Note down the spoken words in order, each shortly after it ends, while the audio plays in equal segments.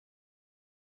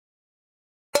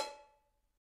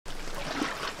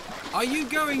Are you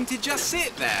going to just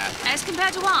sit there? As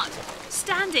compared to what?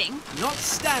 Standing? Not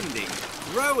standing,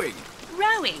 rowing.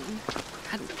 Rowing?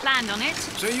 Hadn't planned on it.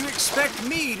 So you expect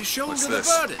me to shoulder What's the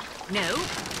this? burden? No.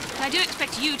 But I do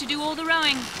expect you to do all the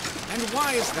rowing. And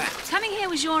why is that? Coming here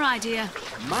was your idea.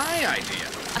 My idea?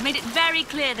 I've made it very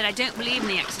clear that I don't believe in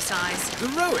the exercise. The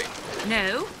rowing?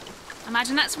 No.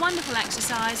 Imagine that's wonderful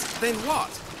exercise. Then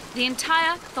what? The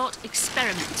entire thought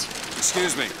experiment.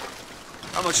 Excuse me.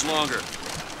 How much longer?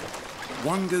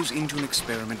 One goes into an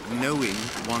experiment knowing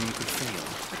one could fail.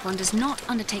 But one does not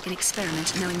undertake an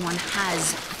experiment knowing one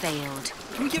has failed.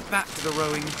 Can we get back to the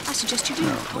rowing? I suggest you do,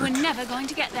 or we're never going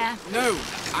to get there. No,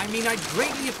 I mean I'd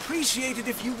greatly appreciate it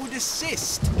if you would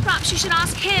assist. Perhaps you should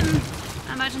ask him.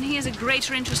 I imagine he has a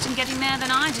greater interest in getting there than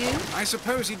I do. I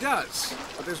suppose he does,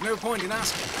 but there's no point in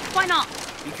asking. Why not?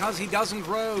 Because he doesn't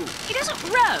row. He doesn't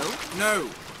row? No,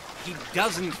 he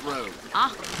doesn't row.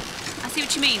 Ah, I see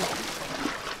what you mean.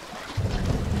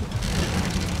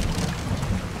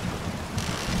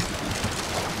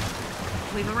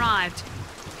 We've arrived.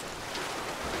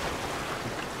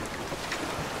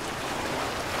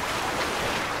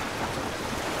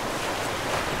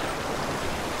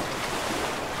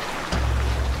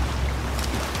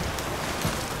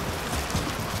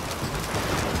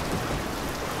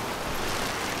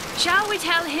 Shall we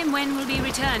tell him when we'll be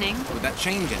returning? Would that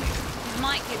change anything? It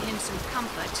might give him some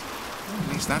comfort.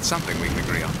 At least that's something we can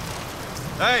agree on.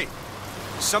 Hey!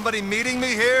 Somebody meeting me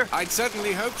here? I'd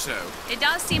certainly hope so. It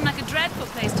does seem like a dreadful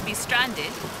place to be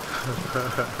stranded.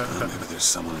 Maybe there's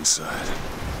someone inside.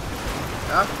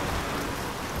 Yeah.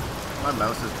 My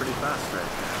mouse is pretty fast right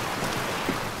now.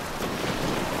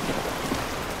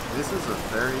 This is a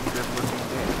very good looking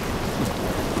game.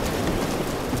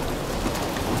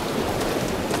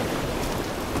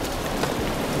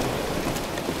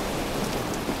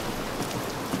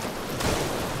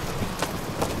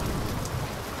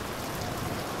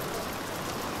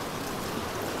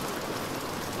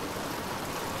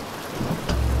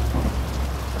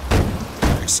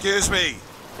 Excuse me.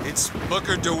 It's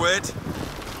Booker DeWitt.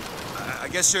 I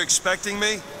guess you're expecting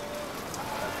me?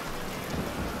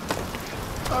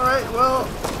 Alright, well,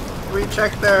 we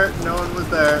checked there, no one was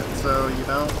there, so, you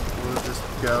know, we'll just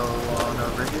go on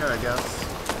over here, I guess.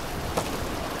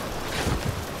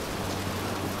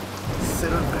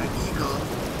 Sit on an eagle.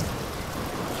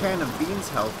 Can of beans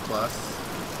health plus.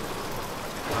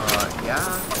 Yeah,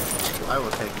 I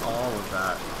will take all of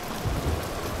that.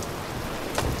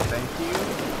 Thank you.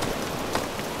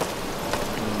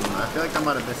 I feel like I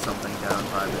might have missed something down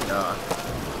by the dock.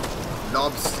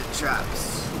 Lobster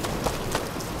traps.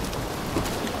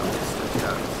 Lobster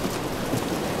traps.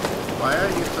 Why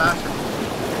are you flashing?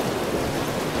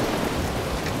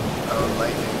 Oh,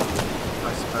 lightning.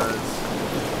 I suppose.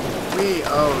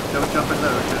 Oh, don't jump in the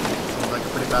ocean. Seems like a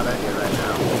pretty bad idea right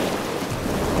now.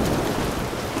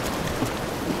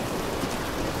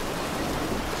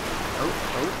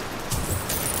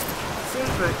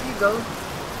 Silver eagle.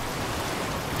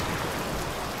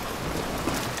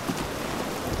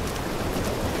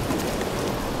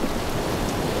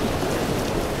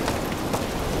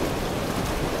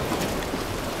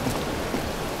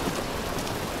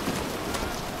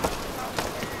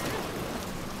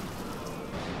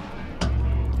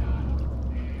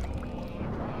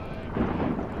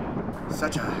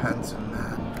 Such a handsome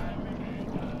man.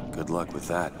 Good luck with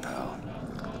that, pal.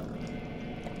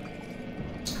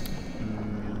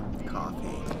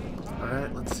 Coffee.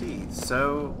 Alright, let's see.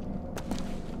 So,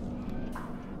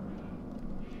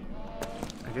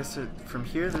 I guess from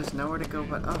here there's nowhere to go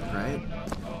but up, right?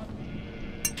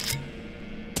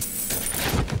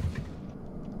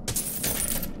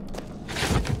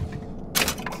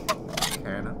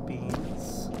 Can of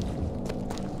beans.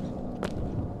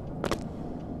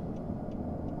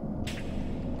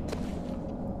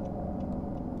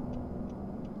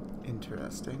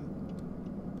 Interesting.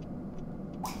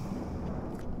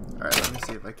 Alright, let me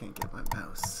see if I can't get my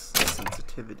mouse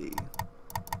sensitivity.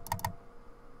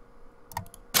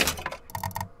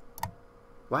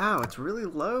 Wow, it's really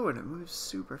low and it moves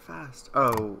super fast.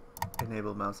 Oh,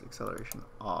 enable mouse acceleration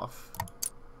off.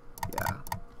 Yeah,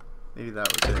 maybe that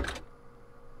was it.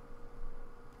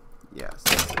 Yes,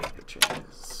 let's save the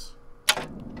changes.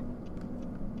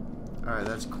 Alright,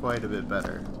 that's quite a bit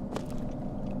better.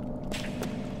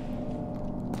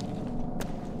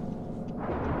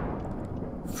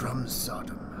 From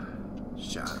Sodom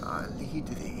shall I lead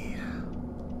thee.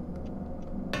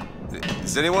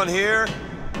 Is anyone here?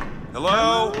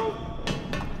 Hello?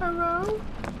 Hello?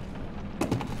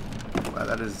 Wow,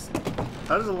 that is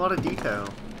a lot of detail,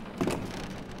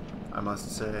 I must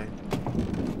say.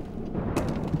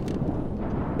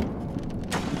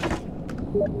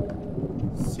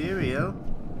 Cereal?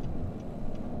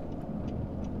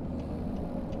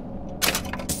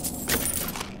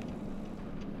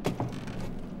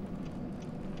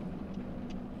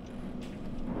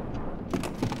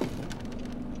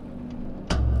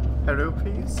 Hello,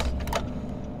 please.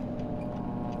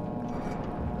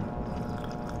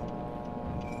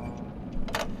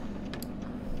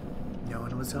 No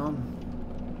one was home.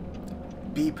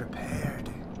 Be prepared.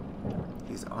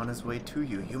 He's on his way to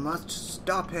you. You must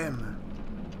stop him.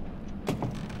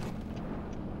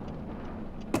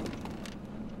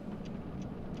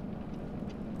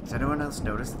 Has anyone else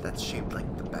noticed that that's shaped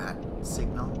like the bat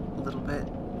signal a little bit?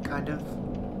 Kind of.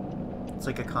 It's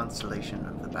like a constellation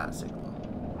of the bat signal.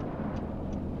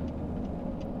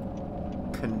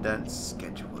 Condensed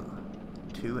schedule.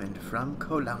 To and from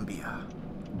Colombia.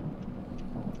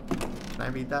 Can I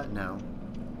read that? No.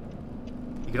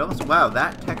 You can almost... Wow,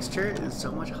 that texture is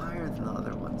so much higher than the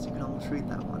other ones. You can almost read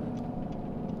that one.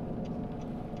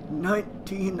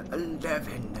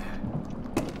 1911.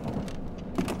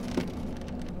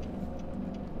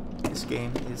 This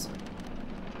game is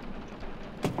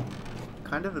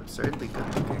kind of absurdly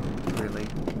good looking, really.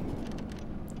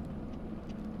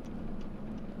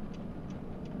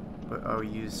 But, oh,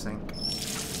 use sink.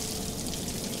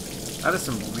 That is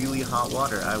some really hot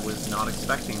water. I was not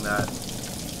expecting that.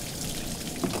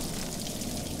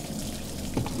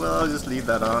 Well, I'll just leave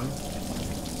that on.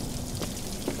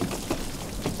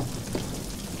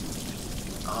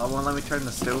 Oh, well, let me turn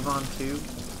the stove on too.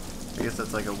 I guess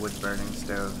that's like a wood-burning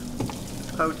stove.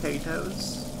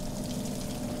 Potatoes.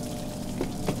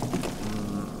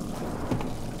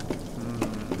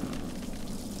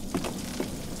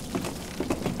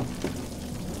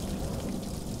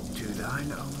 To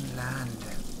thine own land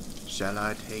shall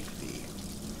I take thee.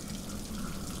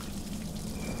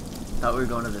 Thought we were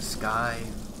going to the sky.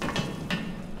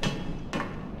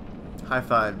 High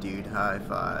five, dude. High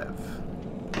five.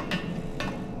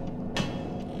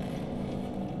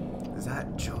 Is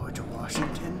that George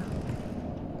Washington?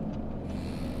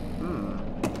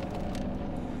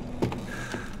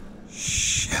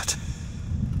 Shit.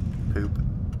 Poop.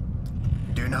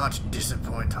 Do not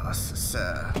disappoint us,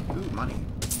 sir. Ooh, money.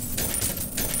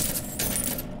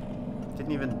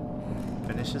 Didn't even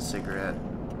finish his cigarette.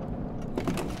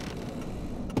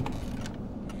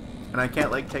 And I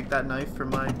can't, like, take that knife for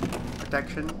my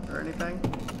protection or anything?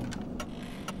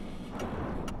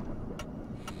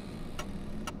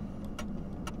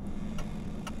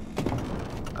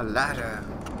 A ladder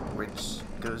which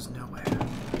goes nowhere.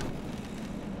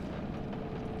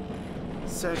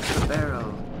 Search the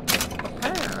barrel. A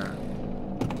pear.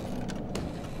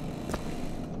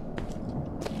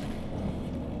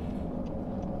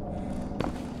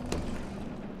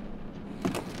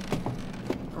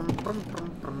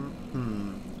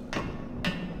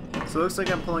 So it looks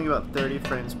like I'm pulling about 30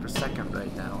 frames per second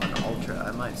right now on Ultra.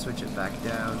 I might switch it back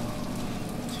down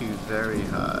to very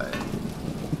high.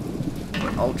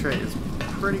 But Ultra is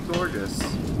pretty gorgeous.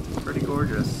 Pretty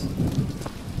gorgeous.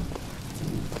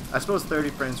 I suppose 30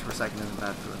 frames per second isn't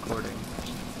bad for recording.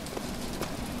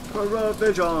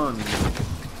 Vision!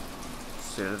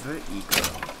 Silver Eco.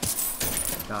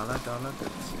 Dollar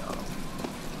bits, y'all.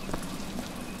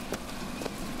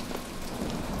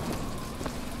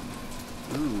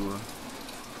 Ooh.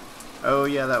 Oh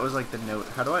yeah, that was like the note.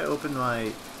 How do I open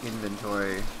my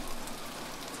inventory?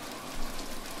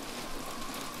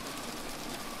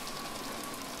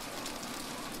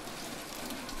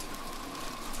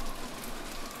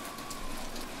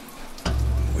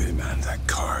 Wait a minute, that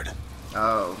card.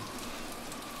 Oh.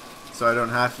 So I don't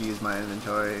have to use my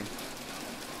inventory.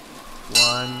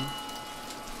 1,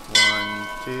 2, 1,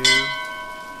 2.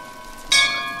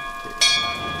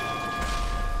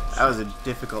 That was a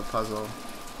difficult puzzle.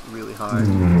 Really hard.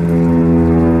 What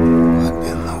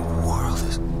in the world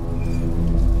is...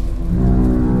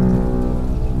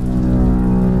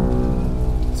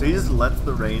 So he just lets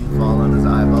the rain fall on his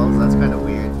eyeballs? That's kind of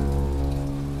weird.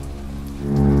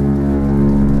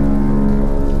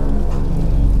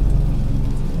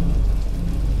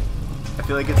 I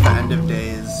feel like it's the end of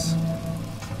days.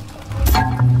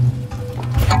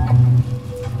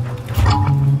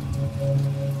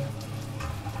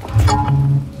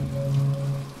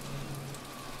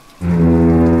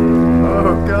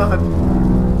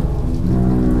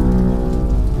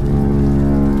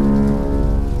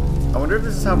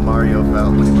 This is how Mario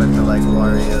felt when he went to like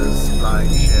Wario's flying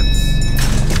ships.